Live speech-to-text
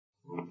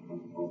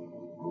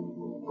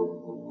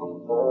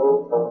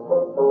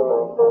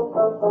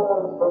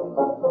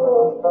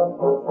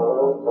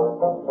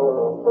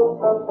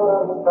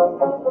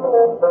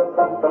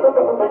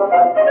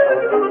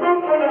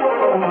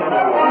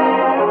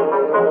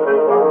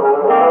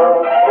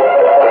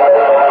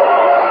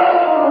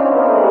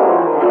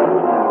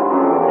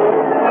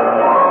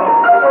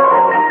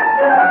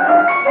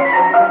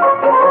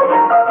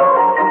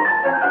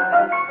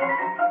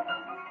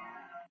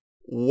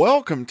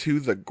welcome to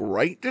the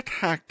Great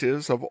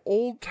Detectives of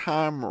Old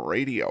Time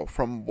Radio.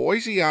 From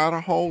Boise,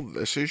 Idaho,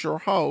 this is your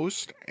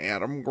host,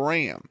 Adam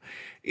Graham.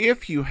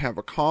 If you have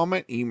a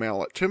comment,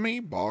 email it to me,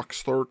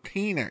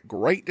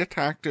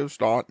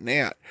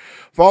 box13@greatdetectives.net.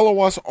 Follow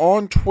us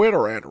on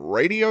Twitter at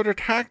Radio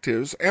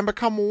Detectives and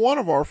become one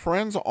of our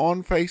friends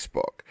on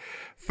Facebook.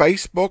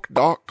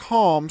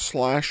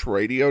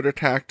 Facebook.com/Radio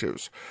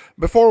Detectives.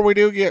 Before we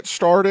do get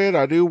started,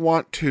 I do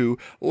want to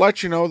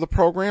let you know the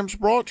program's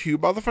brought to you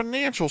by the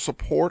financial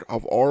support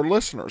of our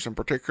listeners. And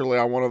particularly,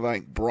 I want to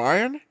thank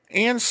Brian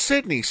and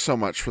Sydney so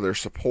much for their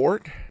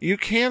support. You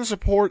can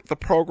support the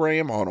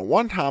program on a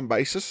one-time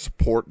basis,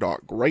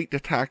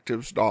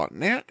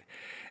 support.greatdetectives.net.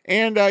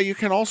 And you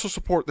can also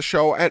support the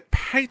show at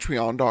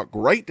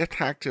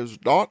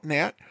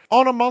patreon.greatdetectives.net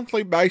on a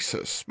monthly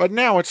basis. But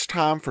now it's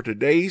time for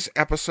today's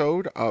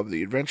episode of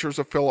The Adventures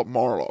of Philip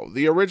Marlowe.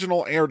 The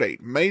original air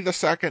date, May the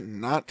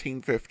 2nd,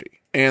 1950.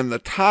 And the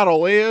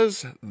title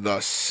is The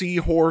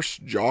Seahorse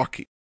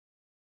Jockey.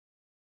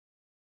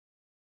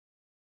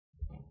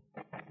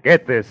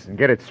 Get this and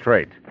get it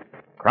straight.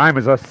 Crime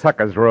is a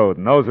sucker's road,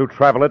 and those who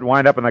travel it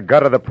wind up in the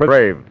gut of the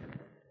grave.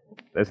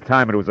 This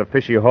time it was a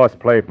fishy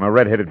horseplay from a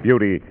red-headed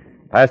beauty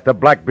past a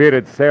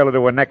black-bearded sailor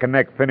to a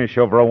neck-and-neck finish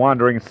over a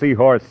wandering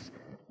seahorse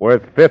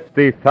worth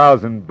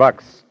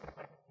 $50,000.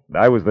 And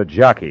I was the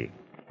jockey.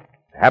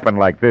 It happened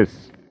like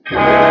this. From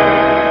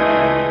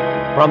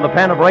the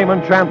pen of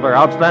Raymond Chandler,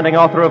 outstanding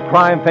author of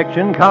crime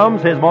fiction,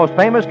 comes his most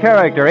famous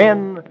character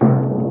in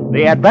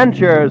The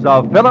Adventures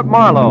of Philip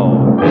Marlowe.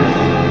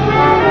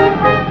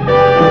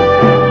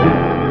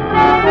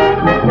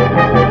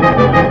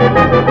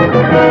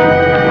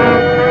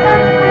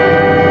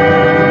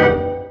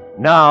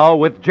 Now,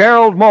 with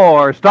Gerald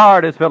Moore,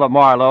 starred as Philip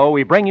Marlowe,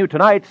 we bring you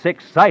tonight's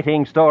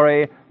exciting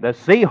story, The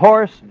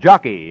Seahorse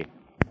Jockey.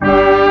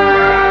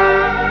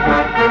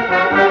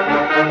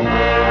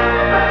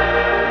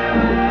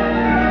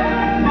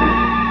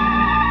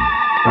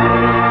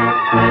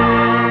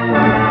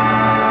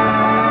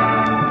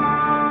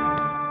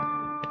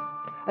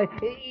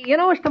 You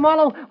know, Mr.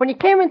 Marlowe, when you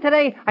came in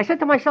today, I said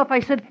to myself,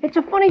 it's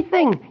a funny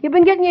thing. You've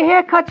been getting your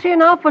haircuts here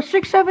now for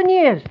 6-7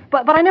 years.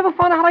 But I never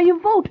found out how you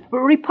vote,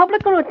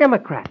 Republican or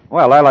Democrat.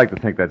 Well, I like to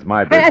think that's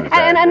my business.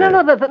 And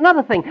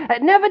another thing.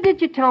 Never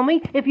did you tell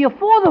me if you're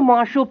for the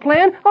Marshall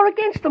Plan or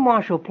against the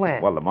Marshall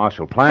Plan. Well, the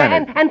Marshall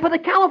Plan... And for the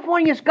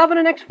California's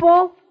governor next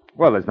fall?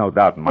 Well, there's no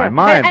doubt in my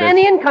mind. And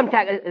the income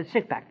tax...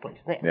 sit back, please.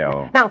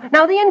 Yeah.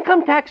 Now, the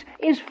income tax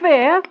is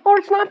fair or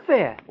it's not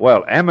fair?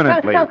 Well,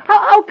 eminently... Now,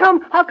 how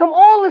come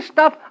all this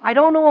stuff, I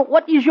don't know,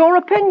 what is your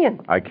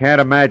opinion? I can't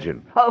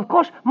imagine. Of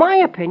course, my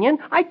opinion,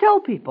 I tell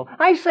people.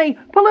 I say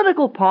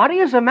political party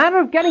is a matter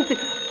of getting to...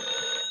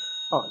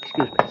 Oh,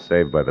 excuse me.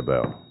 Saved by the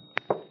bell.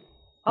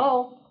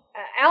 Hello?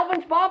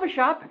 Alvin's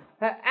Barbershop.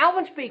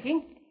 Alvin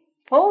speaking.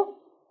 Oh?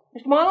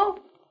 Mr. Marlowe?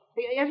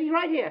 Yes, he's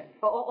right here.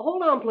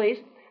 Hold on,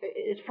 please.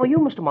 It's for you,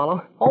 Mr.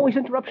 Marlowe. Always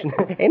interruption,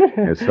 ain't it?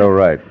 You're so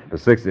right. For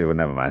 60, well,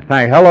 never mind.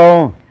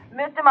 Hello?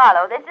 Mr.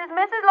 Marlowe, this is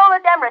Mrs. Lola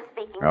Demarest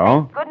speaking.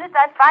 Oh? Thank goodness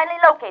I've finally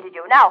located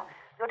you. Now,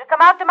 you're to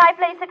come out to my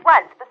place at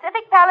once.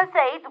 Pacific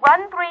Palisades,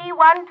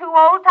 1312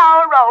 Old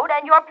Tower Road,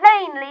 and your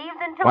plane leaves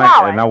in 2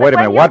 hours. Now, wait a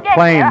minute. What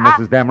plane,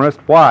 Mrs.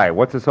 Demarest? Why?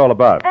 What's this all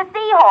about? The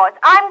seahorse.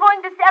 I'm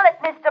going to sell it,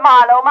 Mr.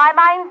 Marlowe. My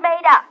mind's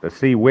made up. The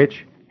sea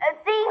witch? A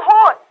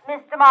seahorse,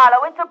 Mr.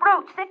 Marlowe. It's a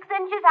brute 6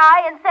 inches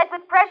high and set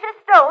with precious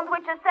stones,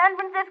 which a San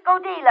Francisco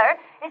dealer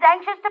is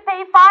anxious to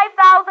pay $5,000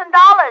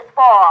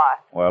 for.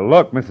 Well,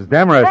 look, Mrs.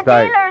 Demarest,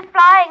 The dealer's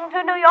flying to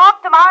New York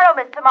tomorrow,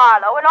 Mr.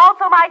 Marlowe, and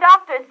also my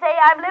doctors say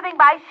I'm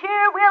living by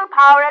sheer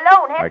willpower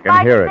alone. Hence,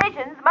 my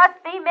decisions must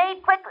be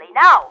made quickly.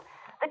 Now,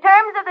 the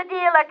terms of the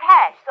deal are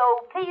cash,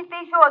 so please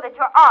be sure that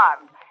you're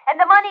armed. And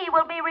the money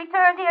will be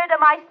returned here to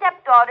my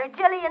stepdaughter,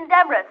 Jillian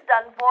Demarest,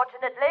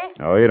 unfortunately.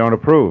 Oh, you don't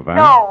approve, huh?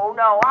 No.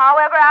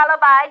 However, I'll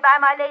abide by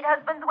my late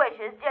husband's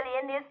wishes.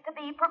 Jillian is to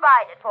be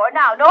provided for.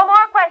 Now, no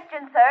more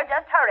questions, sir.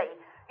 Just hurry.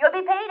 You'll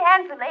be paid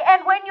handsomely,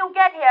 and when you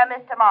get here,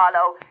 Mr.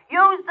 Marlowe,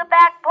 use the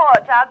back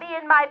porch. I'll be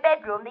in my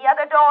bedroom. The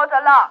other doors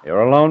are locked.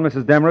 You're alone,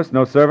 Mrs. Demarest?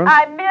 No servants?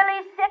 I'm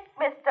merely sick,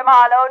 Mr.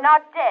 Marlowe,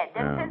 not dead.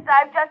 And since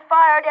I've just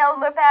fired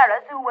Elmer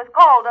Ferris, who was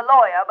called a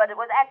lawyer, but it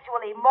was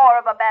actually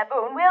more of a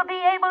baboon, we'll be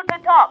able to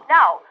talk.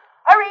 Now,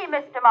 hurry,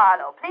 Mr.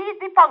 Marlowe.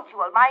 Please be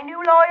punctual. My new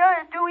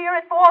lawyer is due here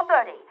at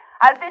 4:30.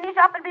 I'll finish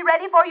up and be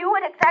ready for you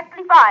at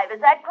exactly 5.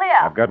 Is that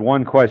clear? I've got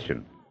one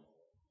question.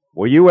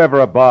 Were you ever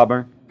a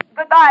barber?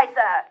 Goodbye,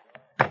 sir.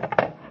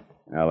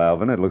 Well,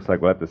 Alvin, it looks like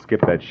we'll have to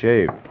skip that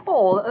shave.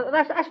 Oh,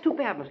 that's too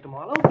bad, Mr.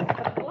 Marlowe.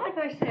 Like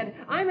I said,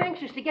 I'm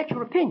anxious to get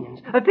your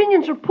opinions.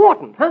 Opinions are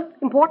important, huh?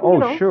 Important, Oh, you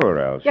know. sure,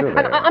 Al, sure.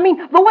 Yeah, I mean,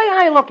 the way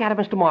I look at it,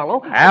 Mr.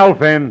 Marlowe...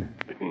 Alvin!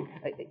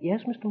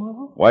 Yes, Mr.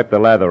 Marlowe? Wipe the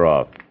lather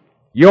off.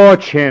 Your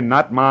chin,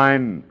 not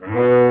mine.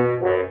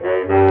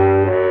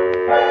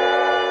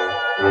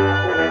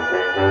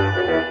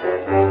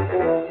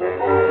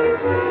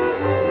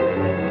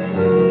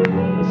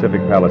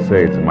 Pacific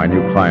Palisades and my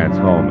new client's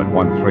home at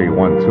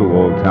 1312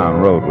 Old Town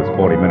Road was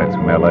 40 minutes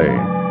from L.A.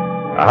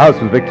 The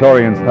house was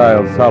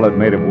Victorian-style, solid,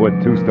 made of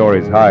wood, 2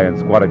 stories high, and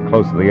squatted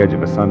close to the edge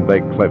of a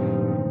sun-baked cliff,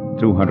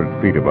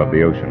 200 feet above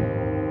the ocean.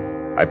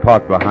 I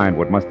parked behind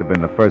what must have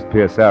been the first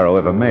Pierce Arrow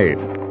ever made,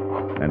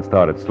 and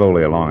started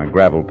slowly along a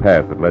gravel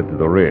path that led to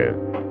the rear,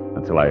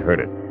 until I heard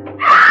it.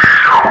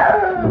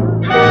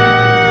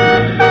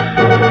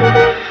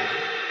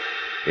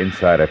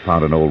 Inside, I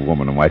found an old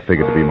woman whom I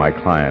figured to be my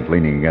client,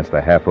 leaning against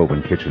the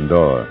half-open kitchen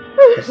door,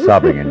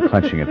 sobbing and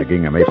clenching at the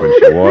gingham apron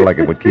she wore like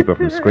it would keep her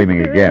from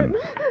screaming again.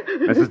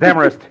 Mrs.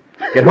 Demarest,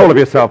 get hold of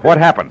yourself. What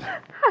happened?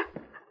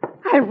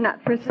 I'm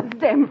not Mrs.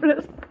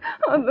 Demarest.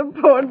 Oh, the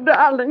poor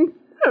darling.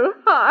 Her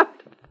heart.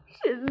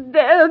 She's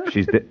dead.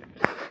 She's dead?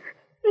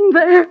 In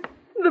there,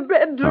 the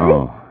bedroom.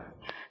 Oh.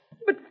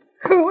 But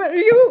who are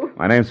you?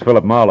 My name's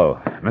Philip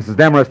Marlowe. Mrs.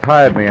 Demarest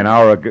hired me an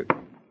hour ago.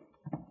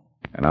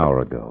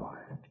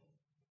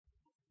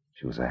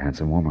 She was a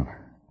handsome woman.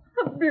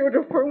 A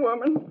beautiful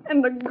woman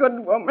and a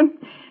good woman.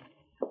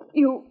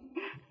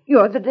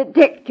 You're the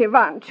detective,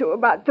 aren't you,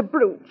 about the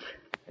brooch?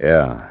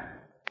 Yeah.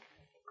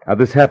 How'd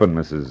this happen,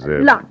 Mrs.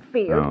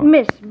 Lockfield. Oh.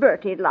 Miss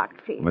Bertie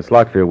Lockfield. Miss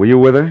Lockfield, were you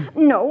with her?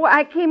 No,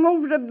 I came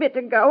over a bit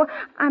ago.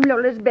 I'm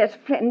Lola's best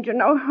friend, you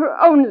know, her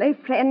only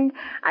friend.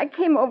 I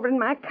came over in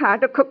my car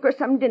to cook her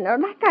some dinner,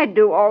 like I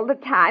do all the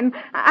time.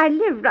 I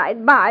live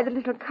right by the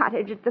little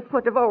cottage at the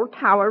foot of Old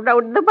Tower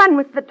Road, the one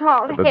with the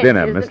tall hedges. The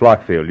dinner, Miss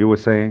Lockfield, you were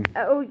saying?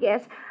 Oh,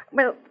 yes.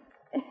 Well,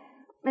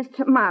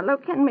 Mr. Marlowe,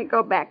 can we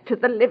go back to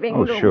the living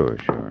room? Oh, sure.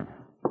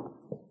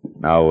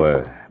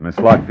 Now, Miss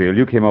Lockfield,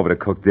 you came over to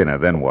cook dinner,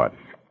 then what?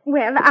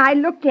 Well, I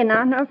looked in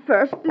on her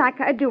first, like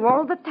I do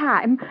all the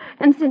time.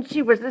 And since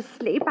she was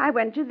asleep, I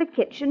went to the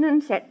kitchen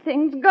and set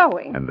things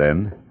going. And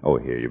then? Oh,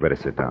 here, you better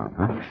sit down,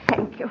 huh?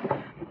 Thank you.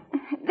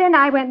 Then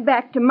I went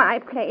back to my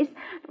place,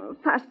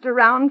 fussed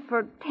around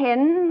for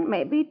 10,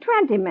 maybe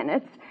 20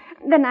 minutes.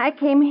 Then I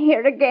came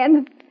here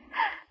again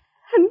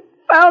and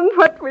found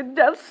what we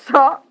just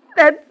saw.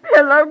 That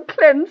pillow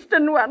clenched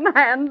in one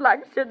hand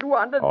like she'd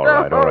wanted to All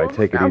right.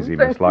 Take it easy,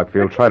 Miss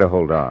Lockfield. Try to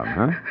hold on,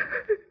 huh?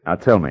 Now,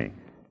 tell me,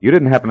 you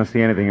didn't happen to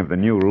see anything of the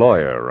new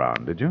lawyer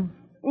around, did you?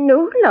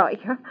 New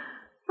lawyer?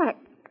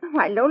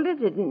 Why, Lola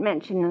didn't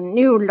mention a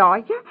new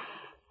lawyer.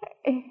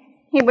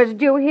 He was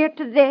due here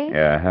today?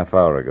 Yeah, a half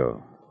hour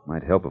ago.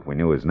 Might help if we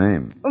knew his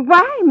name.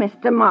 Why,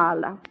 Mr.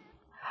 Marlowe?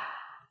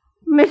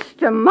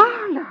 Mr.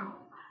 Marlowe?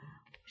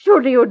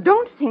 Surely you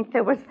don't think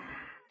there was,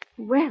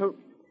 well,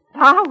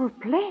 foul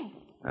play?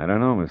 I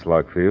don't know, Miss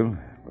Lockfield.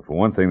 But for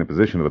one thing, the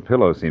position of the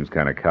pillow seems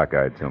kind of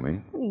cockeyed to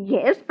me.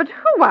 Yes, but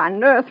who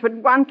on earth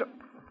would want to...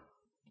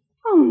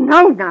 Oh,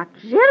 no, not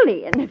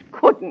Jillian. It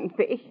couldn't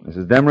be.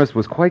 Mrs. Demarest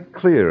was quite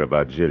clear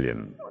about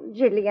Jillian.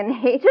 Jillian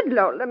hated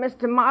Lola,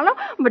 Mr. Marlowe,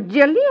 but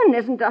Jillian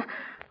isn't a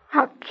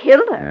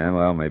killer. Yeah,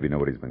 well, maybe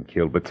nobody's been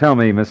killed. But tell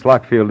me, Miss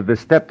Lockfield, did this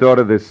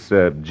stepdaughter, this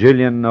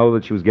Jillian, know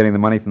that she was getting the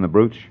money from the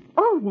brooch?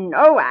 Oh,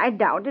 no, I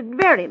doubt it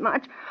very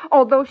much.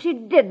 Although she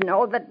did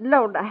know that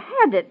Lola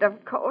had it,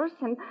 of course,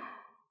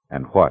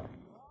 And what?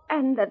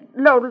 And that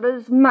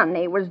Lola's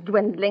money was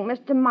dwindling,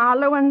 Mr.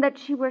 Marlowe, and that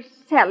she was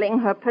selling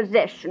her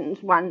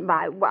possessions one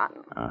by one.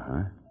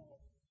 Uh-huh.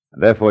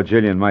 And therefore,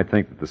 Jillian might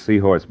think that the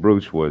seahorse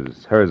brooch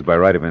was hers by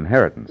right of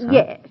inheritance, huh?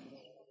 Yes.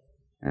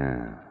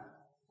 Yeah.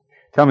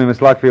 Tell me, Miss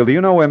Lockfield, do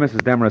you know where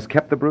Mrs. Demarest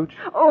kept the brooch?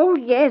 Oh,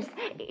 yes,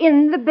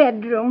 in the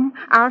bedroom.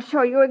 I'll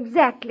show you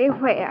exactly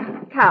where.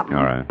 Come.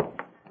 All right.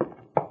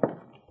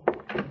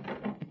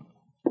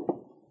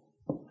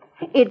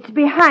 It's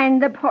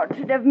behind the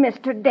portrait of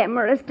Mr.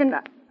 Demarest, and...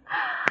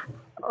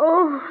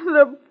 Oh,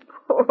 the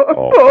poor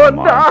come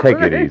on. darling.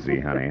 Take it easy,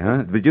 honey,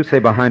 huh? Did you say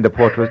behind the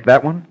portrait,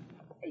 that one?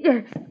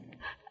 Yes.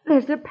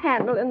 There's a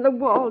panel in the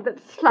wall that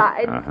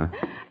slides. Uh-huh.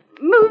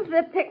 Move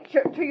the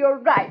picture to your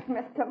right,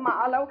 Mr.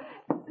 Marlowe.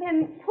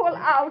 Then pull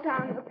out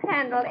on the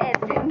panel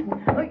edging.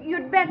 Oh,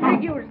 you'd better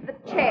use the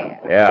chair.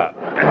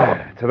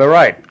 Yeah. To the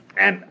right.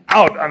 And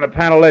out on the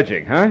panel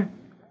edging, huh?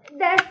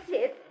 That's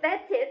it.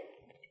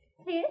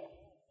 See it?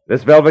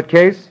 This velvet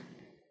case?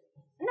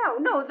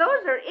 No,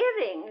 those are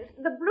earrings.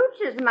 The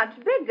brooch is much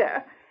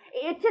bigger.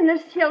 It's in a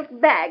silk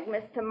bag,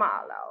 Mr.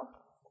 Marlowe.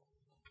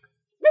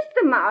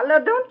 Mr. Marlowe,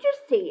 don't you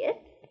see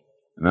it?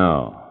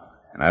 No,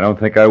 and I don't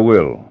think I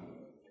will.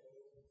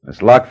 Miss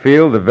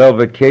Lockfield, the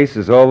velvet case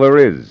is all there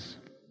is.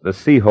 The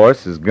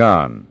seahorse is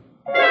gone.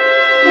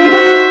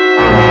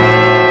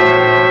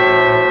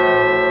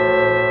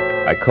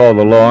 I called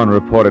the law and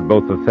reported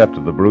both the theft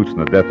of the brooch and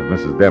the death of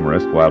Mrs.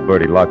 Demarest while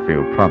Bertie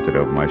Lockfield prompted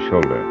over my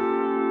shoulder.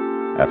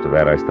 After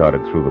that, I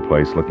started through the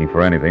place looking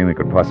for anything that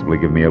could possibly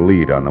give me a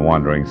lead on the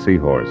wandering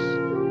seahorse.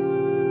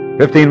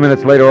 15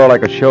 minutes later, all I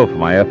could show for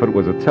my effort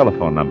was a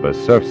telephone number,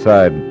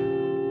 Surfside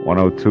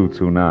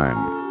 10229.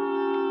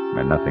 It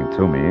meant nothing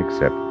to me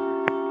except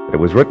that it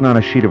was written on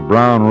a sheet of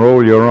brown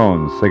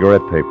roll-your-own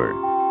cigarette paper.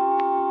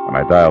 When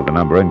I dialed the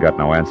number and got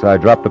no answer, I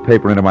dropped the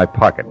paper into my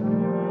pocket.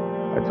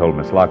 I told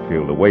Miss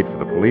Lockfield to wait for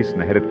the police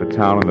and headed for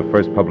town in the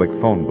first public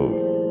phone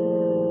booth.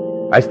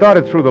 I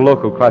started through the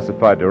local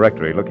classified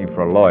directory looking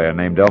for a lawyer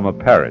named Elmer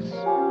Paris.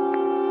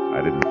 I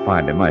didn't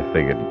find him. I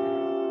figured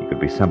he could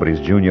be somebody's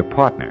junior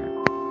partner.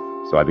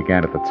 So I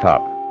began at the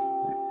top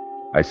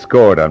I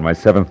scored on my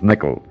 7th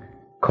nickel.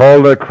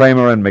 Calder,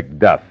 Kramer, and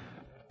McDuff.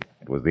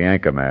 It was the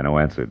anchor man who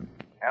answered.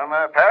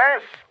 Elmer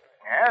Paris?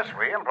 Yes,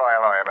 we employ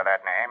a lawyer by that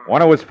name.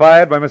 One who was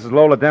fired by Mrs.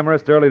 Lola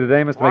Demarest early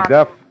today, Mr.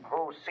 McDuff?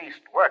 Who ceased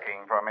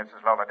working for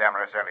Mrs. Lola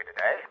Demarest early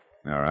today.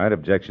 All right,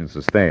 objection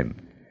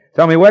sustained.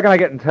 Tell me, where can I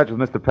get in touch with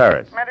Mr.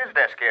 Paris? At his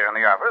desk here in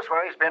the office,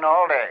 where he's been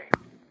all day.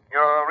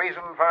 Your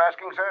reason for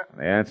asking, sir?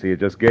 The answer you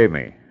just gave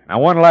me. Now,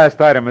 one last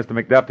item, Mr.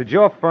 McDuff. Did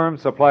your firm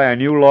supply a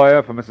new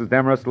lawyer for Mrs.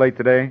 Demarest late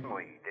today?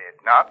 We did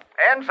not.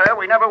 And, sir,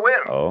 we never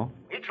will. Oh?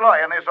 Each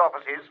lawyer in this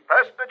office is,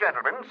 first, a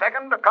gentleman,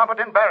 second, a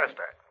competent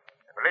barrister.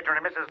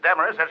 Literally, Mrs.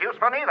 Demarest has use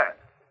for neither.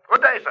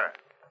 Good day, sir.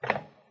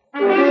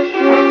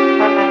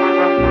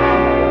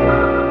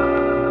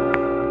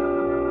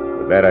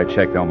 With that, I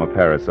checked Elmer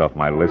Paris off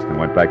my list and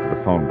went back to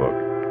the phone book.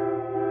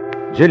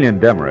 Jillian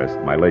Demarest,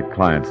 my late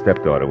client's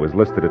stepdaughter, was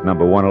listed at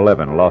number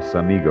 111 Los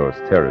Amigos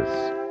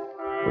Terrace,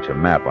 which a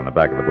map on the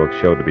back of the book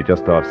showed to be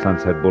just off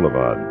Sunset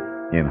Boulevard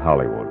in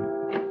Hollywood.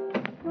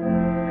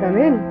 Come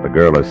in. The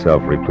girl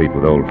herself, replete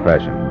with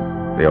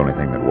old-fashioned, the only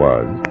thing that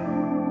was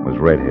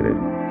red-headed,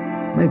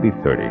 maybe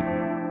 30,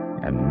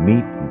 and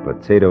meat and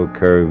potato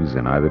curves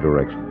in either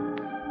direction.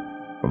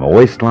 From a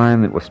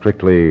waistline that was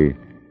strictly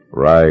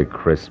rye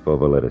crisp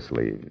over lettuce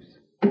leaves.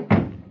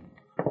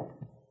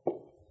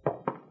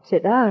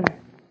 Sit down.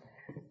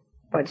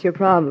 What's your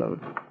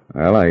problem?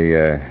 Well,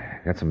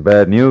 I got some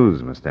bad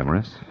news, Miss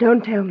Demarest.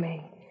 Don't tell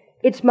me.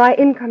 It's my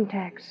income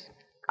tax.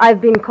 I've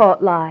been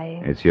caught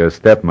lying. It's your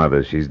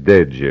stepmother. She's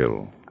dead,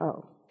 Jill.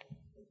 Oh.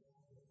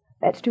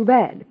 That's too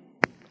bad.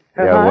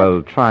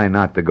 Well, try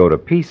not to go to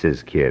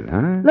pieces, kid,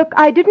 huh? Look,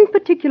 I didn't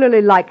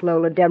particularly like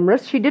Lola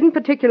Demarest. She didn't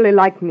particularly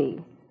like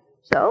me.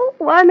 So,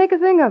 why make a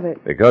thing of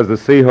it? Because the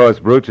seahorse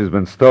brooch has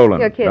been stolen.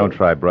 You're kidding. Don't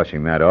try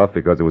brushing that off,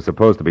 because it was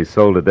supposed to be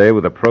sold today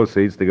with the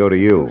proceeds to go to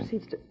you.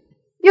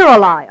 You're a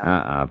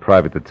liar.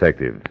 Private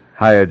detective.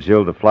 Hired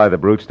Jill to fly the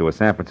brooch to a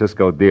San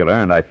Francisco dealer,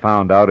 and I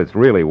found out it's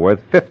really worth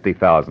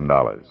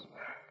 $50,000.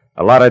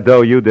 A lot of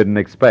dough you didn't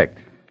expect.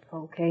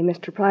 Okay,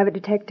 Mr. Private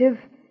Detective.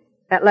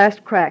 At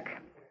last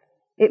crack.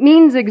 It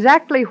means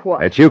exactly what?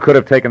 That you could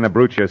have taken the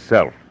brooch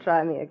yourself.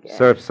 Try me again.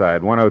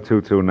 Surfside,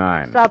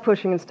 10229. Stop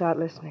pushing and start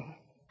listening.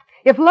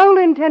 If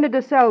Lola intended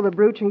to sell the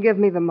brooch and give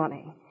me the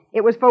money,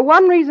 it was for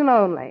one reason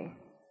only.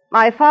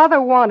 My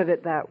father wanted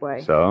it that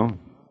way. So?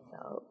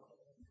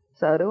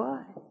 So do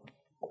I.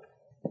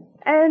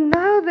 And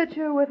now that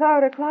you're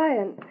without a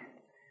client,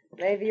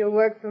 maybe you'll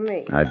work for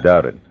me. I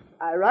doubt it.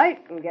 I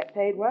write and get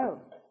paid well.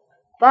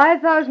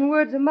 5,000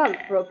 words a month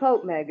for a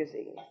pulp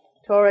magazine.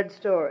 Torrid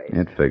stories.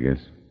 It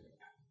figures.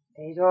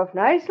 Pays off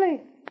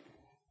nicely.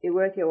 Be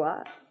worth your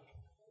while.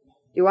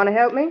 You want to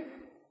help me?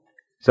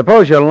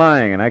 Suppose you're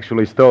lying and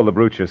actually stole the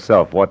brooch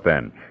yourself. What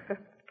then?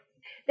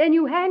 Then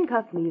you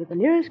handcuff me to the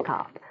nearest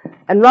cop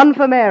and run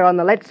for mayor on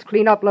the Let's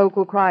Clean Up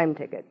Local Crime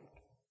ticket.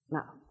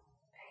 Now,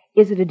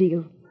 is it a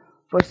deal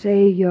for,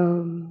 say,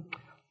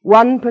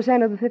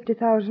 1% of the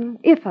 50,000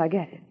 if I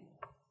get it?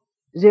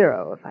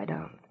 0 if I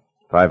don't.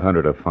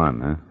 500 of fun,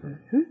 huh?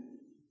 Mm-hmm.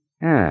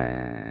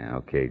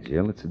 Okay,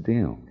 Jill, it's a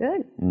deal.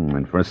 Good.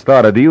 And for a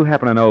starter, do you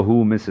happen to know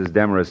who Mrs.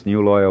 Demarest's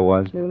new lawyer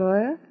was? New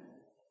lawyer?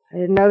 I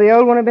didn't know the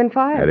old one had been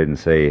fired. I didn't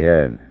say he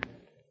had.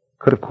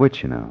 Could have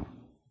quit, you know.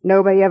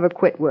 Nobody ever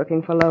quit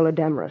working for Lola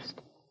Demarest.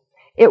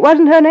 It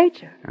wasn't her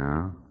nature.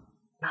 Oh?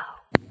 Now,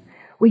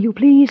 will you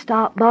please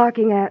stop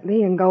barking at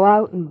me and go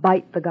out and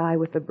bite the guy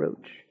with the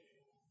brooch?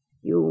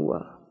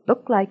 You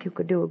look like you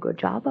could do a good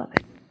job of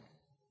it.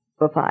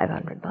 For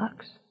 $500.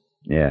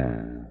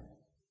 Yeah.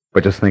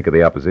 But just think of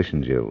the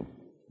opposition, Jill.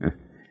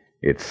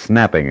 It's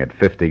snapping at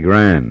 50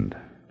 grand.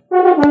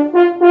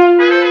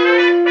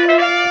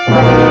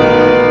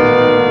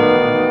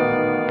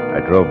 I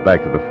drove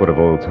back to the foot of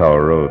Old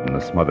Tower Road in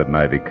the smothered and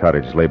ivy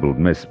cottage labeled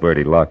Miss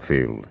Bertie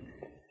Lockfield.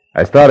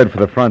 I started for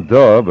the front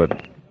door,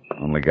 but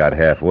only got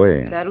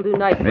halfway. That'll do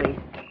nicely.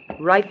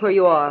 Right where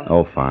you are.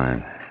 Oh,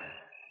 fine.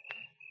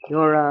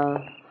 You're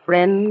a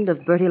friend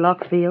of Bertie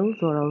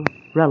Lockfield's or a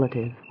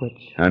relative,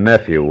 which? A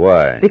nephew,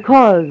 why?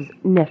 Because,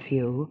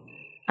 nephew,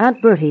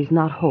 Aunt Bertie's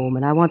not home,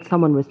 and I want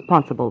someone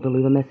responsible to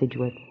leave a message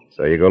with.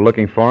 So you go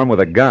looking for him with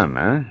a gun,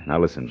 huh? Now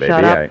listen, baby,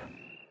 Shut up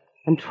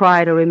and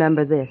try to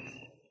remember this.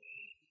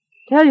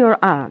 Tell your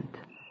aunt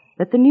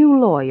that the new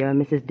lawyer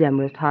Mrs.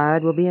 Demarest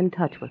hired will be in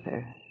touch with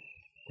her.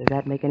 Does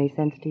that make any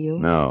sense to you?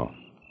 No.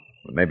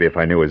 But maybe if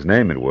I knew his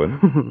name, it would.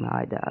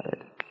 I doubt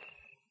it.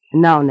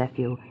 Now,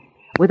 nephew,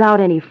 without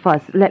any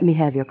fuss, let me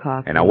have your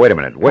car. Hey, now, wait a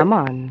minute. Come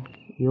on.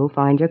 You'll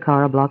find your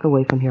car a block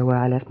away from here where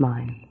I left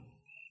mine.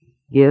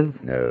 Give?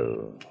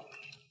 No.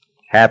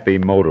 Happy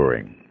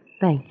motoring.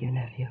 Thank you,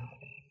 nephew.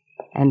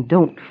 And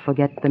don't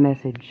forget the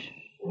message.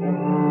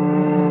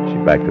 She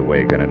backed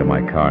away, got into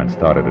my car, and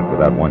started it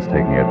without once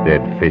taking her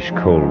dead,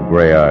 fish-cold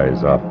gray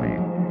eyes off me.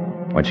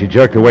 When she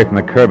jerked away from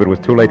the curb, it was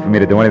too late for me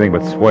to do anything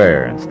but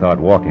swear and start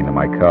walking to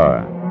my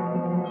car.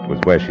 It was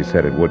where she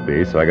said it would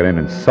be, so I got in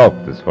and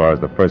sulked as far as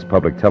the first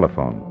public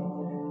telephone.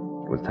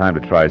 It was time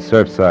to try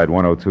Surfside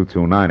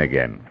 10229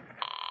 again.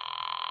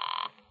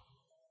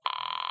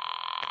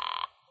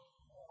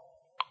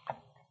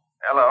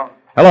 Hello.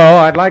 Hello,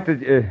 I'd like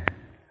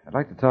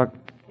to talk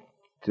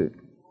to...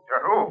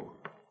 Who?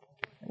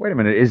 Wait a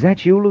minute, is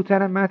that you,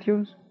 Lieutenant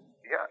Matthews?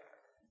 Yeah.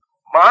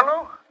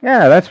 Marlowe?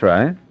 Yeah, that's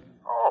right.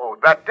 Oh,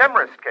 that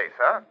Demarest case,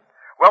 huh?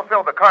 Well,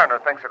 Phil, the coroner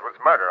thinks it was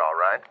murder, all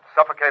right.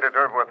 Suffocated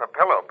her with a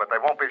pillow, but they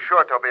won't be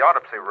sure till the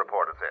autopsy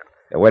report is in.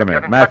 Yeah, wait a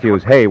minute,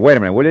 Matthews. Hey, wait a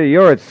minute, will you?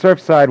 You're at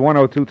Surfside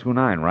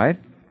 10229, right?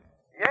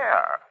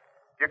 Yeah.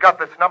 You got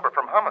this number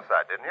from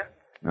homicide, didn't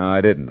you? No,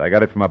 I didn't. I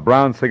got it from a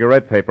brown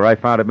cigarette paper I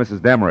found at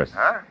Mrs. Demarest.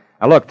 Huh?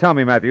 Now, look, tell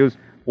me, Matthews,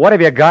 what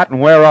have you got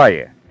and where are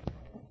you?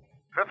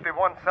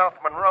 51 South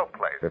Monroe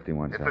Place.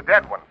 51 It's South. a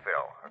dead one, Phil.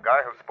 A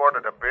guy who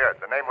sported a beard.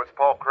 The name was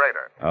Paul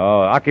Crater.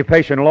 Oh,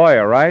 occupation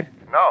lawyer, right?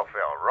 No,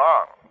 Phil,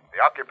 wrong. The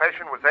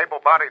occupation was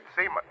able-bodied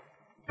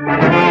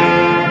seaman.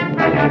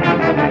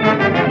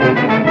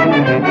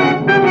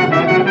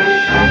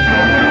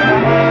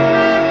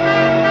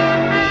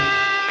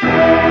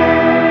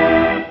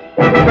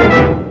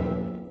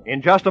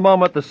 In just a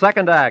moment, the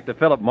second act of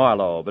Philip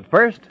Marlowe. But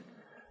first,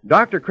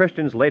 Dr.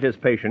 Christian's latest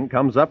patient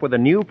comes up with a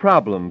new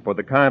problem for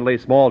the kindly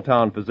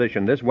small-town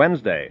physician this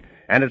Wednesday.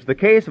 And it's the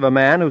case of a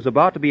man who's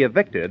about to be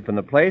evicted from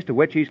the place to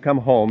which he's come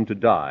home to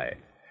die.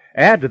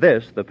 Add to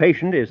this, the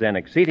patient is an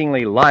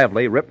exceedingly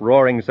lively,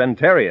 rip-roaring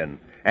centenarian,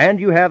 and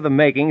you have the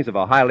makings of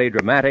a highly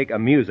dramatic,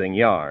 amusing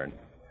yarn.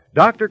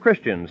 Dr.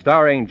 Christian,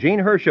 starring Gene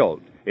Herschel,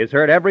 is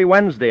heard every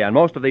Wednesday on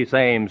most of these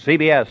same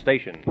CBS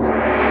stations.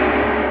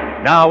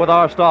 Now with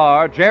our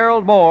star,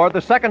 Gerald Moore,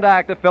 the second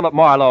act of Philip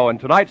Marlowe, and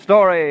tonight's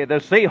story, The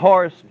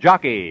Seahorse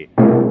Jockey.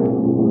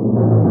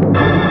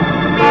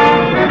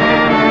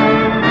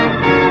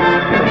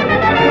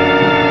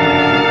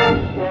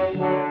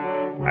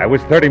 I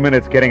was 30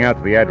 minutes getting out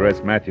to the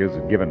address Matthews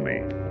had given me.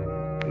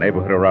 The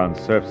neighborhood around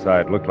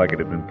Surfside looked like it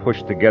had been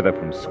pushed together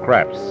from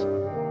scraps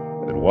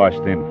that had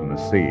washed in from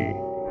the sea.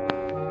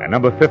 And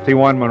number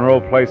 51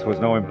 Monroe Place was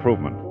no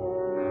improvement.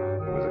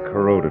 It was a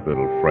corroded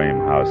little frame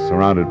house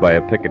surrounded by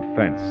a picket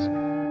fence,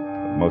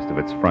 with most of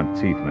its front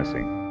teeth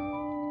missing.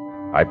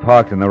 I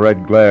parked in the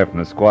red glare from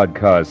the squad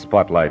car's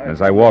spotlight, and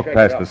as I walked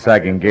past the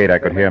sagging gate, I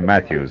could hear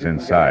Matthews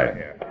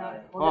inside.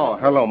 Oh,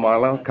 hello,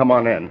 Marlowe. Come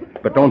on in.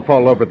 But don't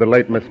fall over the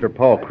late Mr.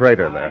 Paul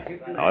Crater there.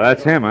 Oh,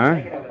 that's him, huh?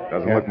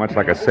 Doesn't look much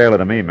like a sailor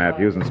to me,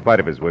 Matthews, in spite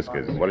of his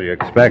whiskers. What do you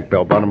expect,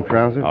 bell-bottom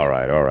trousers? All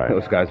right, all right.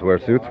 Those guys wear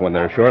suits when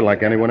they're ashore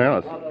like anyone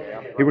else.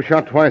 He was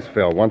shot twice,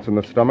 Phil. Once in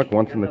the stomach,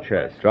 once in the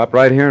chest. Dropped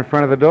right here in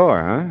front of the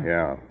door, huh?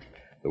 Yeah.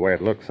 The way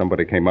it looked,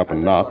 somebody came up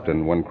and knocked,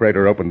 and when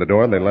Crater opened the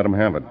door, they let him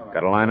have it.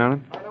 Got a line on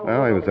him?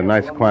 Well, he was a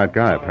nice, quiet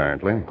guy,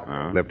 apparently.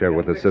 Uh-huh. Lived there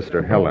with his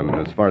sister, Helen.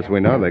 As far as we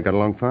know, they got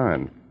along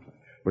fine.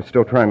 We're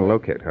still trying to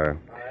locate her.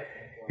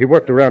 He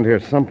worked around here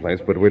someplace,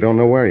 but we don't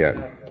know where yet.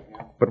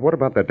 But what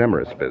about that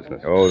Demarest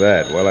business? Oh,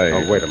 that. Well,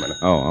 Oh, wait a minute.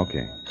 Oh,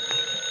 okay.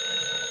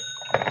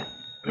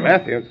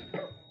 Matthews.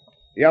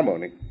 Yeah,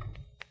 Mooney.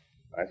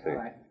 I see.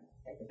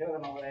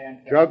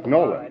 Jug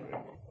Nolan.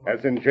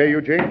 As in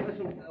J-U-G?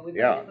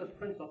 Yeah.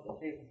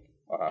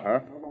 Uh-huh.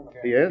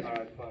 He is?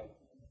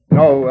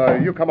 No,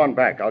 you come on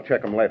back. I'll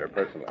check him later,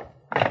 personally.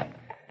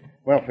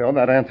 Well, Phil,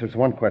 that answers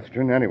one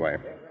question anyway.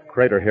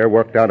 Crater here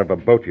worked out of a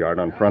boatyard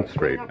on Front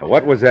Street. Now,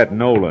 what was that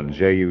Nolan,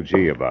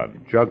 J-U-G, about?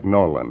 Jug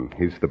Nolan.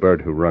 He's the bird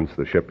who runs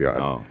the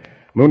shipyard. Oh.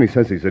 Mooney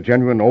says he's a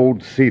genuine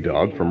old sea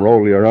dog from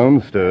roll your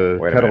owns to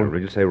Wait a kettle... minute.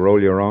 Did you say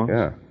roll your own?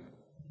 Yeah.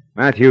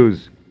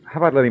 Matthews, how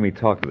about letting me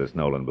talk to this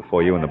Nolan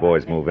before you and the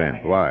boys move in?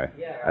 Why?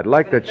 I'd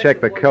like to check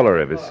the color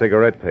of his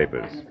cigarette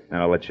papers, and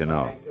I'll let you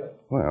know.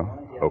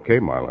 Well, okay,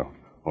 Marlowe.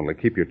 Only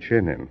keep your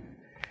chin in.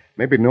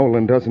 Maybe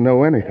Nolan doesn't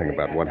know anything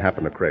about what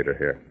happened to Crater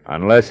here.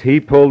 Unless he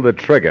pulled the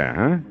trigger,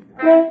 huh?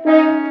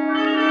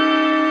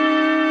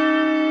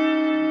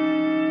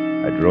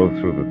 I drove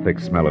through the thick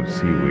smell of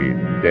seaweed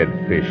and dead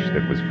fish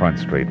that was Front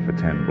Street for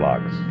 10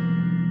 blocks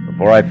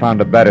before I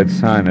found a battered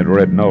sign that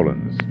read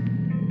Nolan's,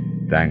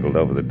 dangled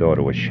over the door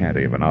to a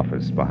shanty of an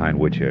office behind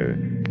which a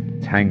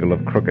tangle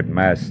of crooked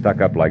masts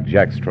stuck up like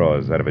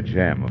jackstraws out of a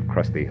jam of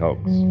crusty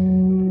hulks.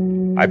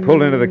 I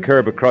pulled into the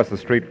curb across the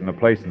street from the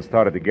place and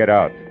started to get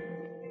out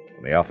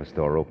when the office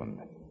door opened,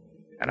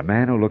 and a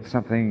man who looked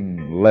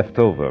something left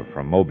over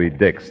from Moby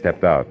Dick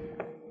stepped out,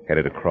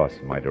 headed across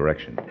in my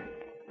direction.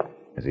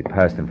 As he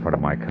passed in front of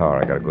my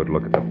car, I got a good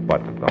look at the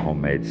butt of the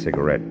homemade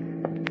cigarette,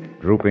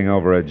 drooping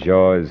over a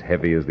jaw as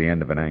heavy as the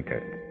end of an anchor.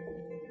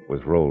 It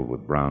was rolled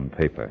with brown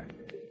paper.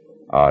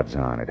 Odds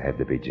on it had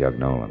to be Jug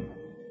Nolan.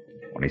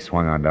 When he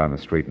swung on down the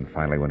street and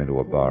finally went into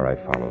a bar, I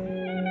followed.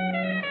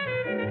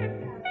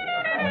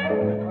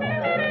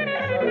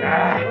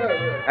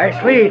 Hey,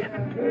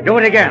 Swede, do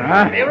it again,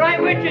 huh? Be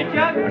right with you,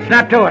 Jug.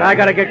 Snap to it. I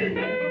gotta get...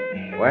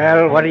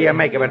 Well, what do you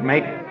make of it,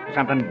 mate?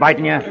 Something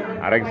biting you?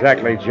 Not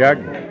exactly, Jug.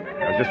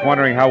 I was just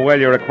wondering how well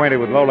you're acquainted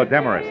with Lola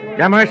Demarest.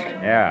 Demarest?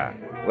 Yeah.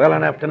 Well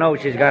enough to know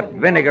she's got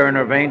vinegar in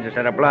her veins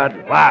instead of blood.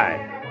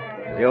 Why?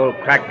 The old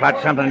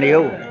crackpot something to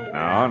you?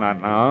 No,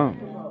 not now.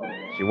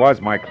 She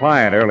was my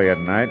client earlier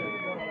tonight.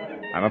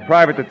 I'm a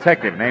private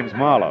detective. Name's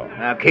Marlowe.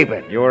 Now, keep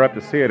it. You were up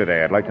to see her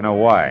today. I'd like to know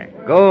why.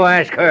 Go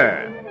ask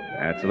her.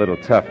 That's a little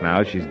tough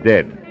now. She's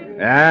dead.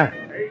 Yeah?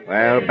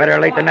 Well, better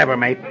late than never,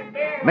 mate.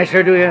 Miss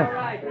her, do you?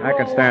 I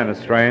can stand the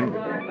strain.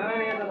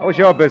 What was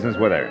your business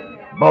with her?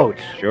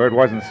 Boats. Sure it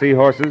wasn't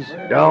seahorses?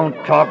 Don't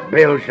talk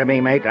bills to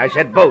me, mate. I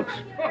said boats.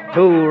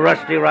 2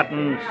 rusty,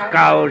 rotten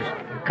scows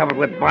covered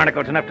with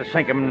barnacles enough to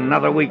sink 'em in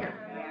another week.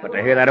 But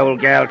to hear that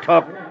old gal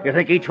talk, you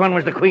think each one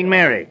was the Queen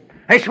Mary.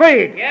 Hey,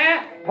 Swede!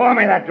 Yeah? Pour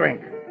me that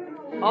drink.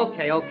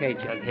 Okay,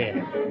 Jug.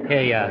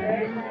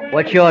 Here,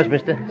 what's yours,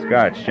 mister?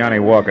 Scotch, Johnny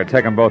Walker.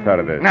 Take them both out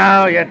of this.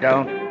 No, you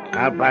don't.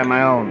 I'll buy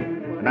my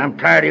own. And I'm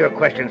tired of your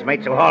questions,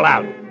 mate, so haul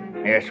out.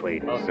 Here,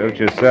 Swede. Suit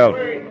yourself.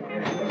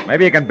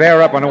 Maybe you can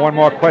bear up on one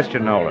more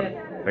question, Nolan.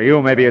 For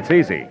you, maybe it's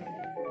easy.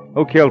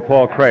 Who killed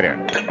Paul Crater?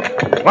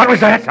 What was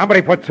that?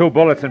 Somebody put 2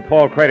 bullets in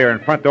Paul Crater in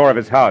front door of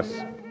his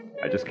house.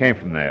 I just came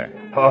from there.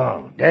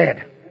 Paul,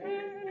 dead.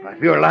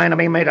 If you're lying to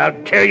me, mate, I'll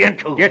tear you in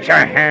two. Get your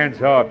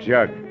hands off,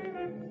 Jug.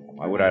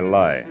 Why would I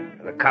lie?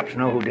 The cops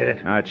know who did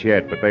it. Not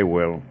yet, but they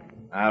will.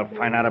 I'll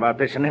find out about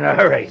this and in a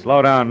hurry.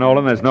 Slow down,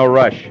 Nolan. There's no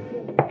rush.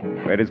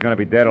 Crater's going to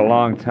be dead a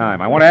long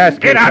time. I want to ask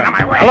you... Get out of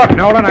my way! Now, look,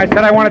 Nolan, I said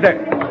I wanted to...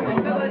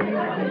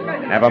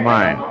 Never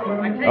mind.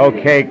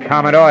 Okay,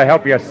 Commodore,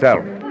 help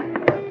yourself.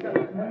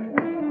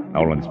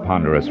 Nolan's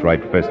ponderous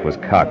right fist was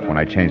cocked when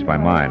I changed my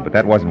mind, but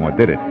that wasn't what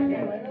did it.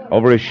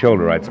 Over his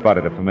shoulder, I'd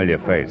spotted a familiar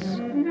face.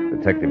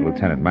 Detective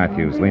Lieutenant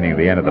Matthews leaning at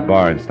the end of the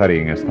bar and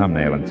studying his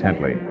thumbnail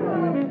intently.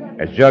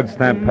 As Jug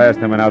stamped past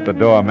him and out the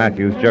door,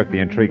 Matthews jerked the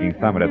intriguing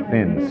thumb at a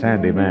thin,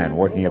 sandy man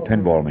working a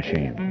pinball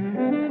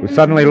machine, who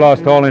suddenly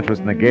lost all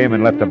interest in the game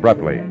and left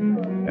abruptly.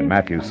 And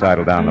Matthews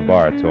sidled down the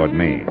bar toward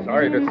me.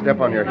 Sorry to step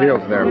on your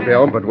heels there,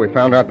 Bill, but we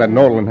found out that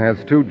Nolan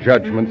has 2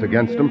 judgments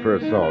against him for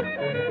assault.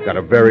 Got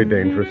a very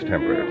dangerous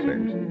temper, it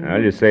seems.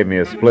 Well, you saved me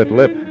a split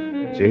lip.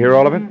 Did you hear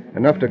all of it?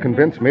 Enough to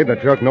convince me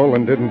that Jug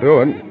Nolan didn't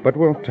do it, but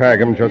we'll tag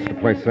him just to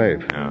play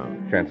safe. Oh.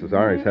 Chances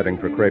are he's heading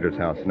for Crater's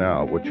house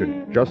now, which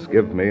should just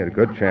give me a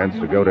good chance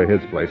to go to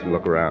his place and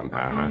look around.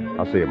 Uh-huh.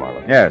 I'll see you,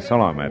 Marlowe. Yeah, so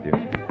long, Matthew.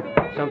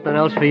 Something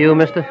else for you,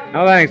 mister?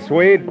 No thanks,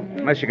 Swede.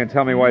 Unless you can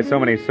tell me why so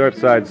many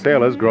Surfside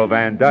sailors grow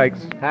Van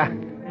Dykes. Ha,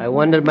 I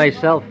wondered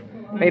myself.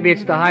 Maybe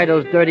it's to hide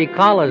those dirty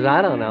collars.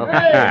 I don't know.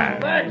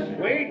 Thanks,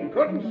 Swede.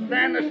 Couldn't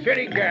stand the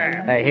city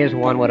gas. Hey, here's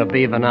one with a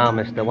beaver now,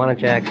 mister. Why don't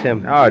you ask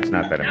him? Oh, it's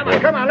not that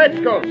important. Come on, let's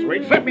go,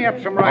 Swede. Set me up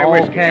some rye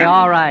whiskey. Okay,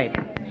 all right.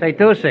 Say,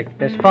 Dusik,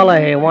 this fella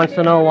here wants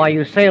to know why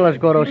you sailors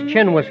grow those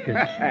chin whiskers.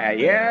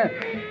 Yeah?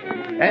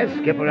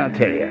 Skipper, I'll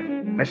tell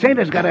you. A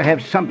sailor's got to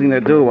have something to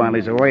do while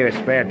he's away with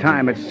spare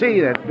time at sea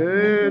that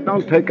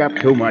don't take up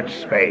too much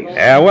space.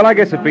 Yeah, well, I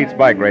guess it beats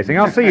bike racing.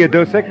 I'll see you,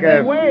 Dusik.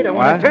 Hey, wait, I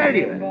want to tell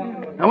you.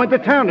 I went to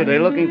town today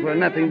looking for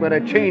nothing but a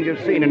change of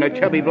scene in a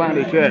chubby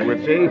blondie shirt,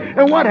 would see.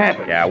 And what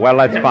happened? Yeah, well,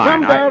 that's fine.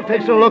 Some gal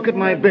takes a look at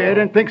my bed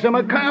and thinks I'm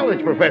a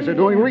college professor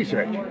doing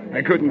research.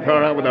 I couldn't tell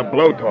her out with a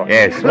blowtorch.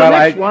 Yes, the well,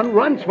 next one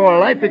runs for her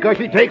life because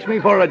she takes me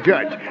for a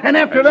judge. And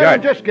after that,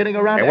 I'm just getting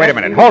around Hey, to wait a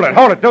asking- minute.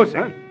 Hold it, Dusik.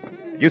 Huh?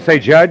 You say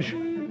judge?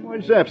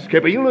 What's up,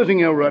 Skipper? You losing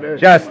your rudder?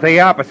 Just the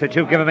opposite.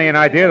 You've given me an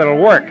idea that'll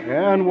work.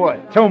 Yeah, and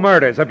what? 2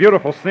 murders, a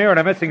beautiful sneer, and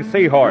a missing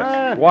seahorse.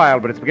 Ah.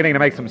 Wild, but it's beginning to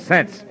make some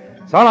sense.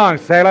 So long,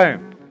 sailor.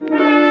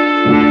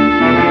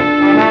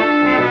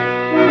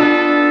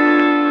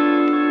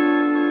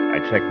 I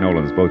checked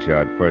Nolan's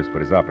boatyard first,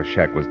 but his office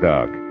shack was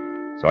dark.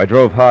 So I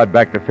drove hard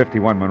back to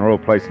 51 Monroe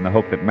Place in the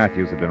hope that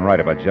Matthews had been right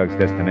about Jug's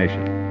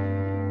destination.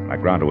 When I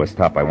ground to a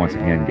stop, I once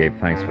again gave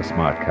thanks for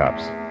smart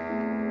cops.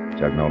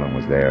 Jug Nolan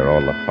was there,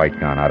 all the fight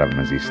gone out of him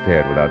as he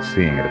stared without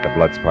seeing it at the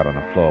blood spot on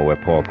the floor where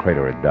Paul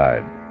Crater had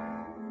died.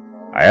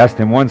 I asked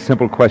him one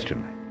simple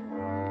question.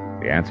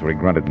 The answer he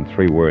grunted in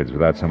 3 words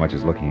without so much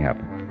as looking up.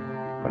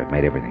 But it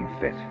made everything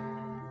fit.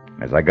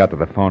 And as I got to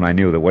the phone, I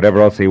knew that whatever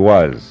else he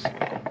was,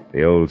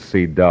 the old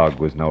sea dog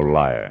was no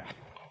liar.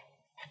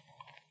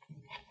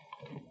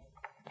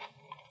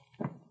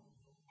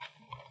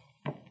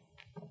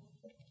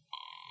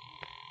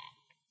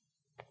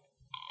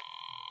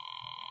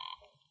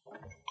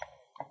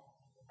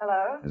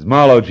 Hello? It's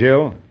Marlowe,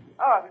 Jill.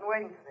 Oh, I've been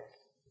waiting for this.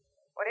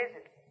 What is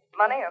it?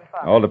 Money or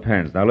fun? All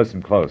depends. Now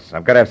listen close.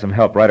 I've got to have some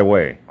help right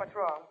away. What's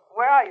wrong?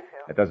 Where are you, Phil?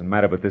 It doesn't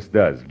matter, but this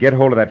does. Get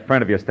hold of that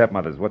friend of your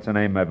stepmother's. What's her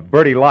name?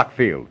 Bertie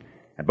Lockfield.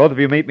 And both of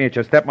you meet me at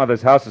your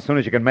stepmother's house as soon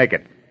as you can make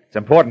it. It's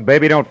important,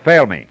 baby. Don't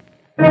fail me.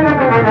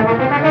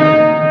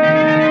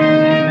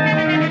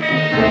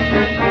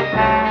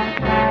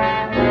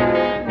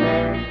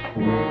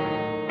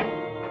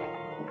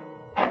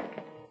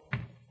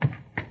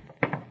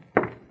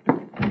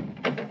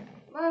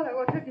 Marlowe,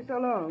 what took you so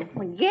long?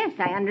 Well, yes,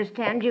 I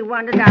understand you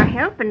wanted our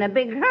help in a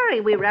big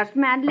hurry. We rushed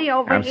madly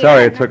over I'm here.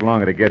 sorry it took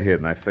longer to get here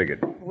than I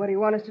figured. What do you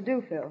want us to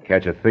do, Phil?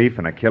 Catch a thief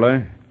and a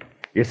killer?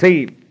 You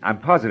see, I'm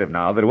positive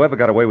now that whoever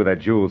got away with that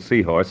jeweled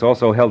seahorse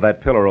also held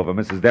that pillar over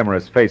Mrs.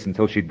 Demerest's face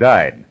until she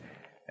died,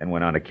 then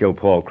went on to kill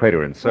Paul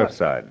Crater in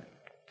Surfside.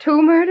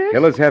 2 murders?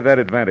 Killers have that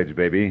advantage,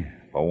 baby.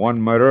 For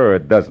 1 murder or a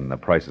dozen, the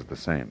price is the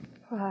same.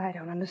 Oh, I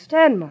don't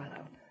understand,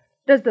 Marlowe.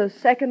 Does the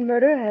second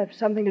murder have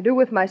something to do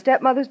with my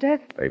stepmother's death?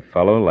 They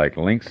follow like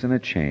links in a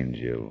chain,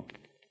 Jill.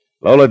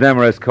 Lola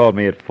Demarest called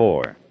me at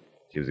 4.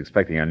 She was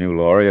expecting a new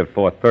lorry at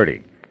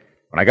 4:30.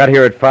 When I got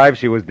here at 5,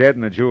 she was dead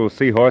and the jeweled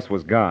seahorse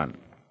was gone.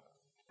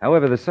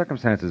 However, the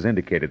circumstances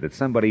indicated that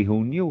somebody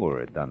who knew her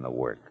had done the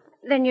work.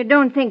 Then you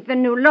don't think the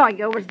new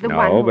lawyer was the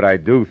one? No, but I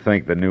do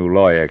think the new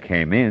lawyer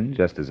came in,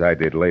 just as I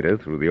did later,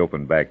 through the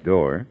open back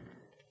door,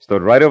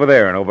 stood right over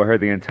there and overheard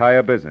the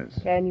entire business.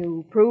 Can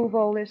you prove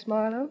all this,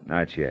 Marlowe?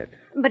 Not yet.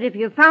 But if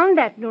you found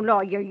that new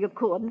lawyer, you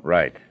could.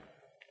 Right.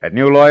 That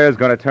new lawyer's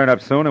going to turn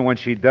up soon, and when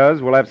she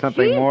does, we'll have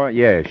something She? more.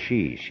 Yeah,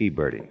 she,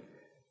 Bertie.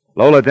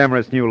 Lola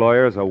Demarest's new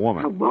lawyer is a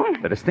woman. A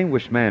woman? The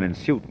distinguished man in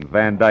suit and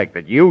Van Dyke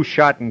that you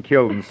shot and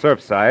killed in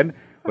Surfside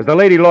was the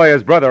lady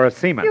lawyer's brother, a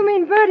seaman. You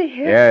mean Bertie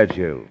here? Yeah,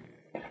 Jill.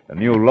 The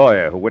new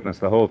lawyer who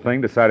witnessed the whole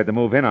thing decided to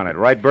move in on it.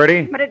 Right,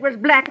 Bertie? But it was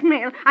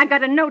blackmail. I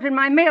got a note in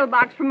my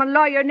mailbox from a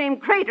lawyer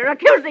named Crater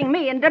accusing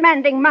me and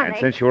demanding money. And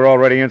since you were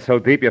already in so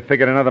deep, you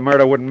figured another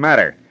murder wouldn't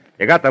matter.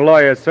 You got the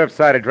lawyer's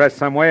Surfside address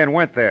some way and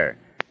went there.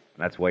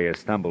 And that's where you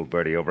stumbled,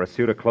 Bertie, over a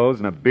suit of clothes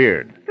and a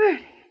beard.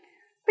 Bertie,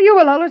 you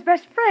were Lola's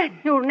best friend.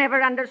 You'll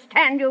never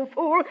understand, you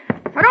fool.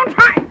 So don't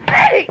try.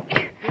 Bertie!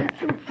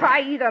 Don't you try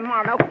either,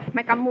 Marlowe.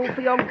 Make a move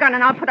for your gun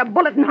and I'll put a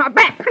bullet in her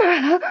back.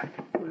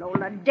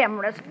 Lola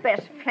Demarest's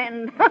best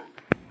friend.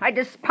 I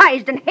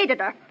despised and hated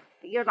her.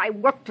 For years I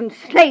worked and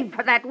slaved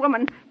for that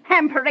woman,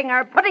 pampering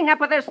her, putting up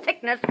with her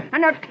sickness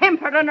and her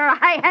temper and her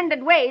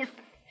high-handed ways.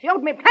 She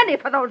owed me plenty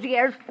for those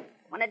years.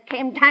 When it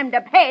came time to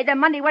pay, the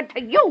money went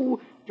to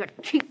you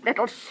cheap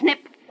little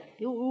snip.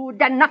 You'd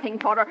done nothing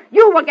for her.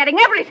 You were getting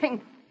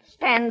everything.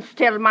 Stand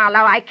still,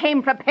 Marlowe. I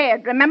came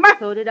prepared, remember?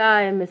 So did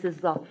I, Mrs.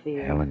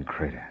 Lockfield. Helen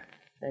Crater.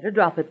 Better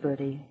drop it,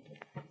 Bertie.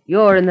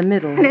 You're in the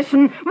middle.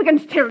 Listen, we can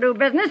still do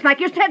business like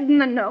you said in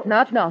the note.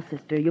 Not now,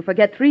 sister. You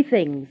forget 3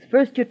 things.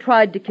 First, you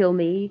tried to kill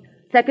me.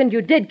 Second,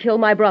 you did kill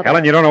my brother.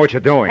 Helen, you don't know what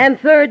you're doing. And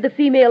third, the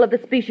female of the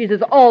species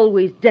is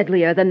always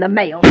deadlier than the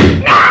male.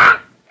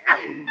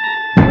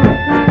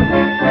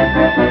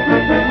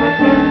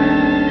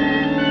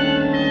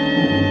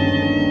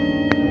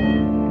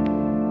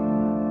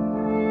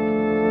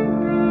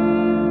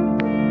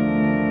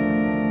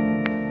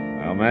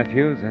 Well,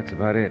 Matthews, that's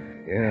about it.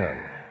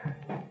 Yeah.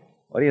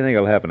 What do you think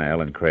will happen to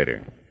Helen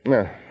Crater?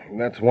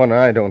 That's one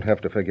I don't have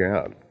to figure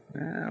out.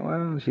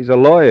 Well, she's a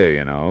lawyer,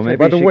 you know. Maybe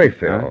By the way, could...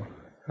 Phil,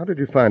 how did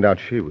you find out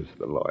she was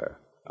the lawyer?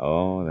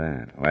 Oh,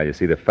 that. Well, you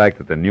see, the fact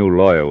that the new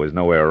lawyer was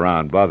nowhere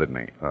around bothered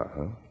me.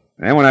 Uh-huh.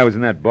 And when I was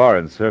in that bar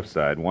in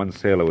Surfside, one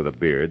sailor with a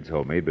beard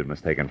told me he'd been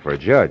mistaken for a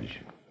judge.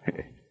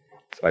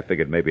 So I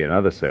figured maybe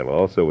another sailor,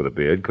 also with a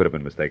beard, could have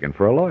been mistaken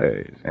for a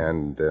lawyer.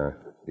 And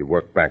you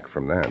worked back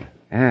from that?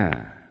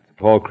 Yeah.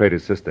 Paul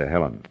Crater's sister,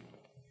 Helen.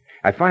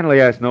 I finally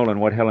asked Nolan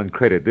what Helen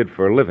Crater did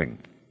for a living.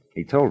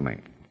 He told me.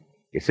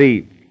 You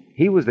see,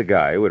 he was the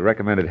guy who had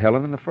recommended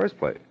Helen in the first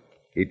place.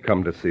 He'd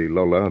come to see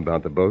Lola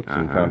about the boats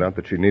and found out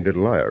that she needed a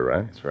lawyer,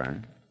 right? That's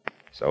right.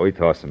 So he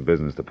tossed some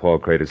business to Paul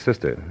Crater's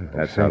sister.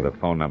 That's how the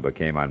phone number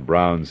came on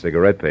brown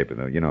cigarette paper,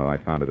 though. You know, I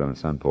found it on the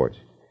sun porch.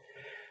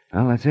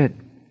 Well, that's it.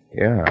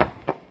 Yeah.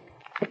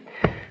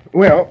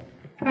 Well,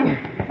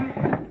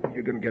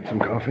 you gonna get some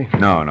coffee?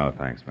 No,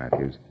 thanks,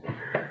 Matthews.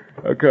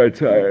 I'm kind of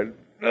tired.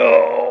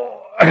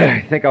 Oh,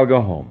 I think I'll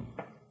go home.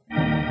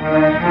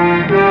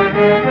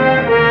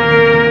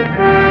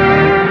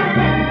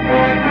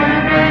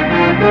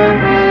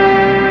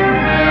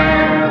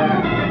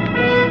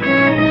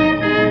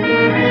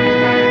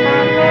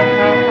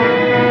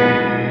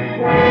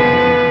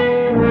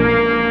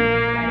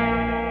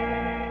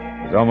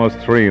 It was almost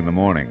 3 in the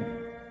morning.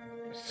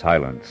 A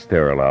silent,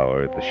 sterile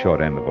hour at the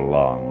short end of a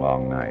long,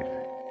 long night.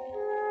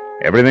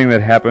 Everything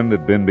that happened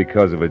had been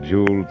because of a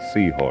jeweled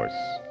seahorse.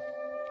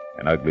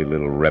 An ugly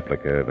little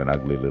replica of an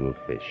ugly little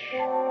fish.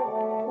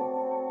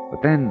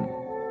 But then,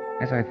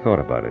 as I thought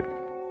about it,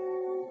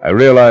 I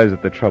realized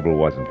that the trouble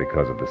wasn't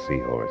because of the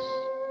seahorse.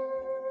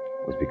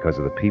 It was because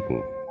of the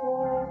people.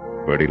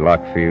 Bertie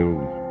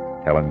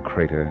Lockfield, Helen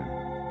Crater,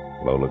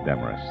 Lola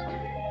Demarest.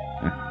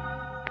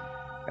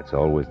 That's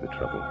always the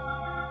trouble.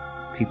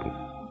 People.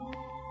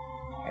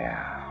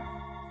 Yeah.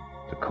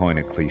 To coin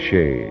a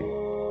cliche,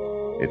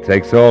 it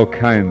takes all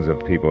kinds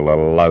of people to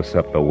louse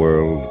up the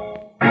world.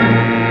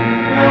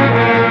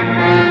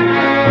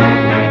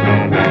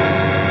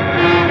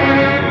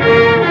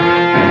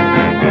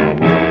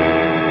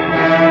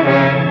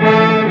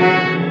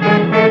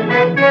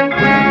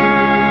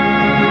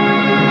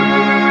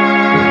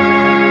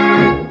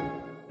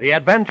 The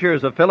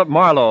Adventures of Philip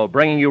Marlowe,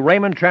 bringing you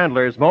Raymond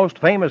Chandler's most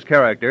famous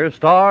character,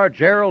 star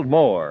Gerald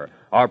Moore,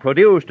 are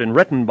produced and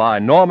written by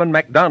Norman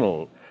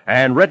MacDonald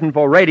and written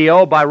for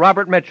radio by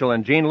Robert Mitchell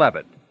and Gene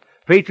Levitt.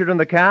 Featured in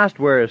the cast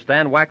were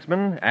Stan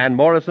Waxman, Ann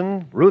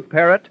Morrison, Ruth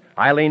Parrott,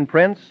 Eileen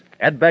Prince,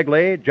 Ed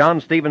Begley,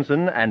 John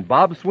Stevenson, and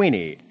Bob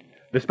Sweeney.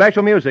 The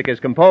special music is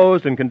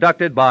composed and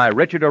conducted by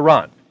Richard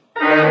Arant.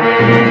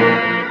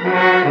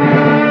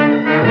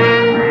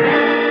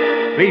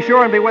 Be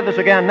sure and be with us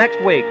again next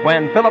week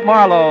when Philip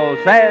Marlowe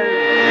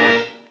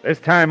says... This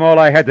time all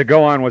I had to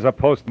go on was a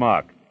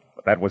postmark,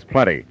 but that was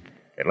plenty.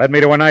 It led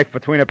me to a knife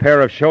between a pair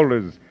of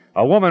shoulders,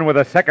 a woman with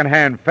a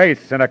second-hand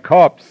face, and a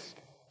corpse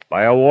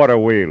by a water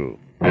wheel.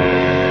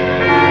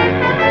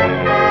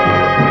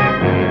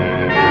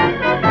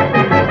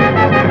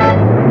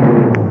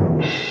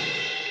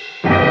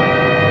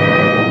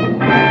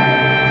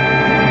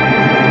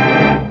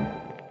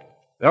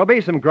 There'll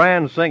be some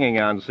grand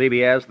singing on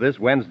CBS this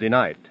Wednesday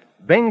night.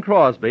 Bing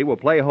Crosby will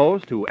play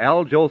host to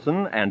Al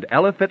Jolson and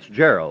Ella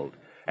Fitzgerald,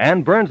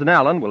 and Burns and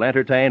Allen will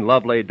entertain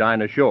lovely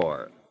Dinah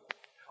Shore.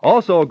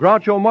 Also,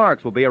 Groucho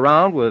Marx will be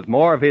around with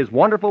more of his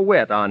wonderful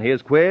wit on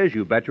his quiz,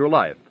 You Bet Your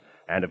Life.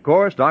 And, of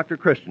course, Dr.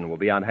 Christian will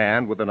be on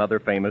hand with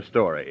another famous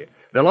story.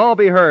 They'll all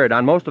be heard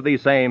on most of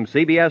these same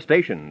CBS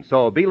stations,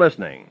 so be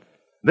listening.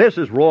 This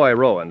is Roy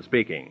Rowan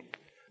speaking.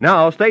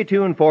 Now, stay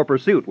tuned for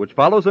Pursuit, which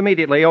follows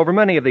immediately over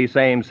many of these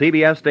same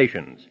CBS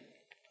stations.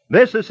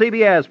 This is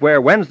CBS, where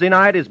Wednesday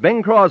night is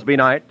Bing Crosby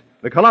night,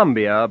 the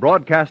Columbia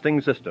Broadcasting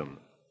System.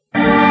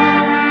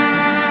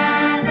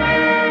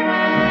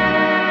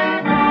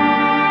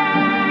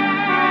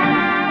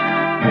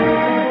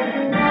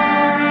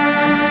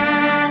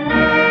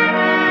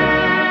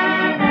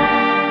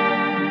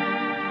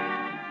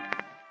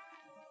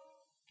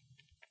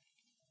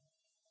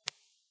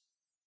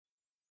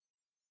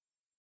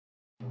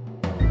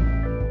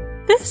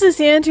 This is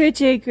Andrea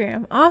J.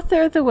 Graham,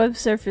 author of the Web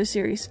Surfer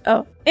series.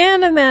 Oh,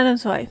 and a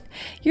Madam's Wife.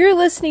 You're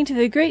listening to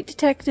The Great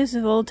Detectives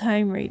of Old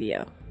Time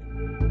Radio.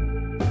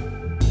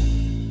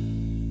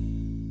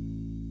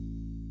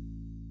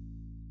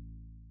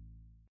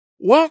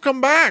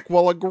 Welcome back.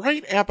 Well, a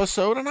great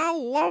episode, and I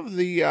love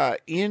the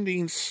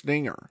ending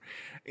stinger.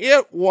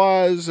 It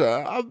was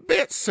a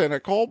bit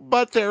cynical,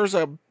 but there's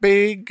a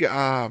big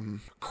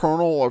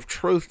kernel of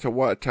truth to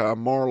what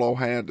Marlowe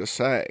had to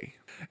say.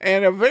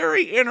 And a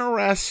very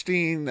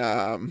interesting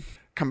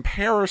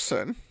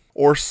comparison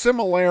or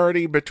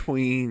similarity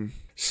between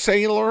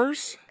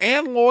sailors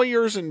and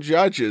lawyers and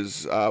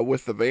judges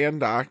with the Van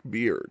Dyke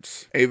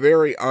beards. A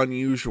very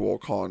unusual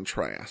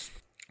contrast.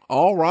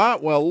 All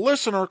right, well,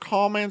 listener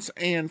comments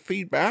and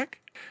feedback.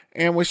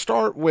 And we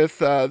start with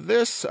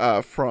this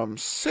from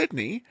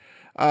Sydney.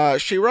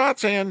 She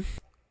writes in,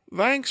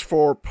 thanks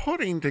for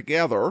putting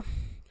together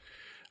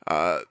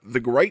the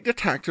Great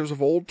Detectives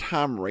of Old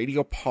Time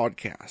Radio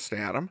podcast,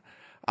 Adam.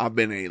 I've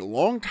been a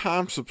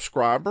long-time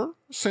subscriber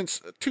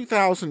since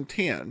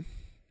 2010,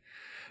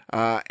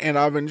 and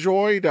I've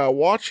enjoyed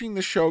watching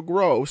the show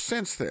grow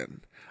since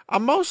then. I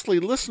mostly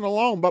listen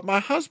alone, but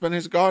my husband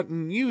has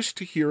gotten used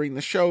to hearing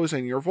the shows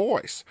in your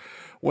voice.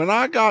 When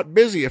I got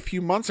busy a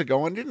few months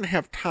ago and didn't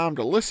have time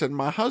to listen,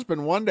 my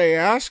husband one day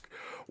asked,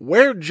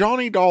 "Where'd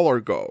Johnny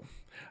Dollar go?"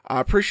 I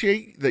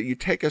appreciate that you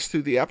take us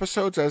through the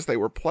episodes as they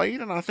were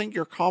played, and I think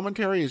your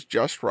commentary is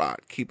just right.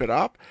 Keep it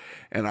up,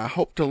 and I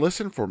hope to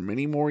listen for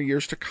many more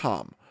years to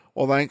come.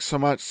 Well, thanks so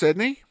much,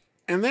 Sydney.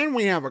 And then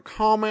we have a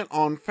comment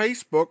on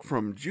Facebook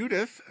from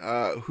Judith,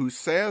 who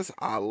says,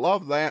 I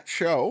love that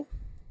show.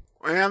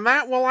 And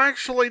that will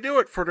actually do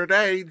it for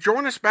today.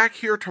 Join us back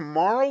here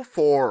tomorrow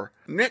for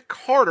Nick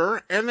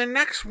Carter, and then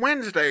next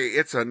Wednesday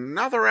it's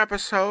another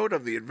episode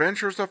of The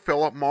Adventures of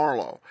Philip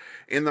Marlowe.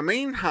 In the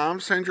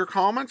meantime, send your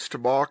comments to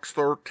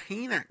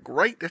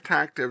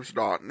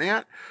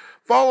box13@greatdetectives.net.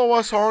 Follow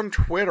us on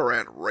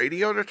Twitter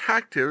 @Radio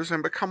Detectives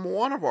and become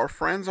one of our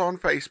friends on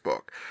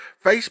Facebook.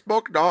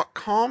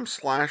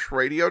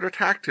 Facebook.com/Radio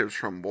Detectives.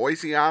 From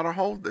Boise,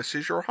 Idaho, this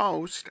is your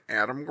host,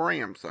 Adam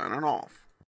Graham, signing off.